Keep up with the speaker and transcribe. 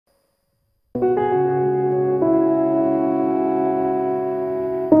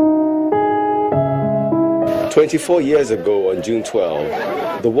24 years ago, on June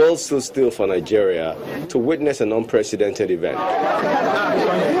 12, the world stood still for Nigeria to witness an unprecedented event.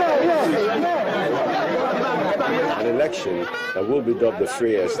 An election that will be dubbed the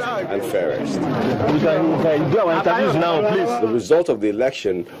freest and fairest. The result of the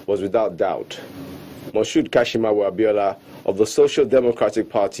election was without doubt. Moshood Kashimawo Abiola of the Social Democratic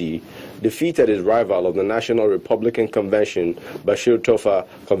Party defeated his rival of the National Republican Convention, Bashir Tofa,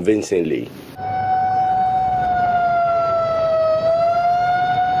 convincingly.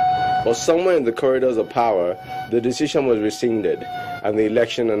 But somewhere in the corridors of power, the decision was rescinded and the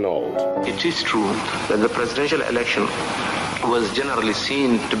election annulled. It is true that the presidential election was generally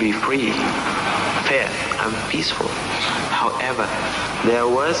seen to be free, fair, and peaceful. However, there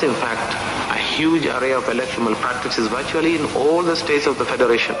was in fact a huge array of electoral malpractices virtually in all the states of the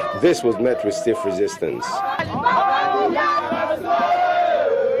Federation. This was met with stiff resistance.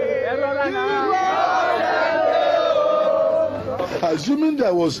 Assuming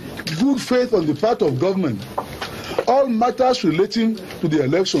there was good faith on the part of government, all matters relating to the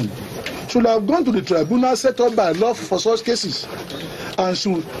election should have gone to the tribunal set up by law for such cases, and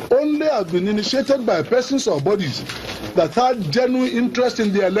should only have been initiated by persons or bodies that had genuine interest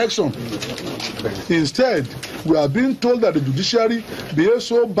in the election. Instead, we are being told that the judiciary behaved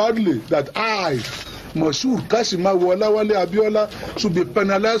so badly that I, Moshood Kashimawo Abiola, should be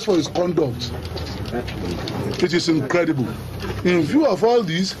penalized for his conduct. It is incredible. In view of all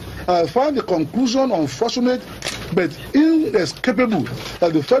this, I find the conclusion unfortunate but inescapable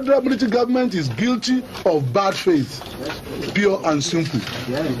that the federal military government is guilty of bad faith, pure and simple.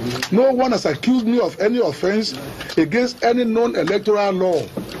 No one has accused me of any offense against any non-electoral law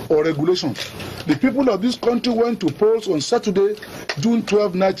or regulation. The people of this country went to polls on Saturday, June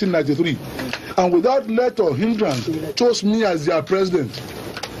 12, 1993, and without let or hindrance chose me as their president.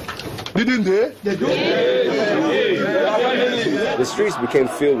 Didn't they? They did. The streets became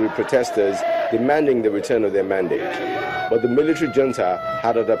filled with protesters demanding the return of their mandate. But the military junta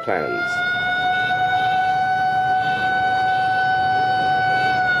had other plans.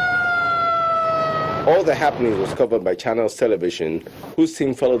 All the happenings was covered by Channels Television, whose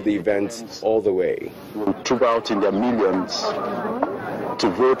team followed the events all the way. Will troop out in their millions to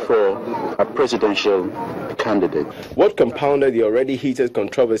vote for a presidential candidate. What compounded the already heated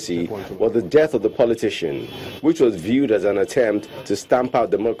controversy was the death of the politician, which was viewed as an attempt to stamp out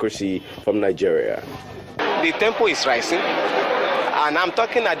democracy from Nigeria. The tempo is rising, and I'm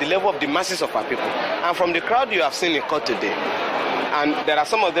talking at the level of the masses of our people. And from the crowd you have seen in court today, and there are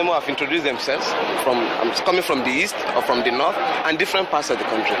some of them who have introduced themselves coming from the east or from the north and different parts of the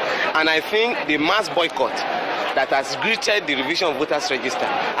country. And I think the mass boycott that has greeted the revision of voters register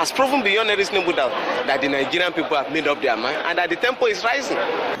has proven beyond a reasonable doubt that the Nigerian people have made up their mind and that the tempo is rising.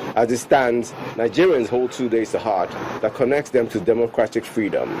 As it stands, Nigerians hold 2 days to heart that connects them to democratic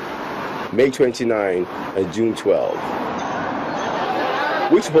freedom, May 29 and June 12.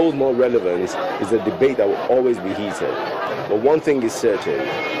 Which holds more relevance is a debate that will always be heated. But one thing is certain,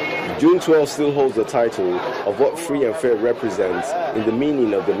 June 12 still holds the title of what free and fair represents in the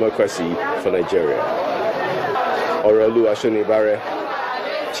meaning of democracy for Nigeria. Orolu Ashonibare,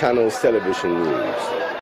 Channels Television News.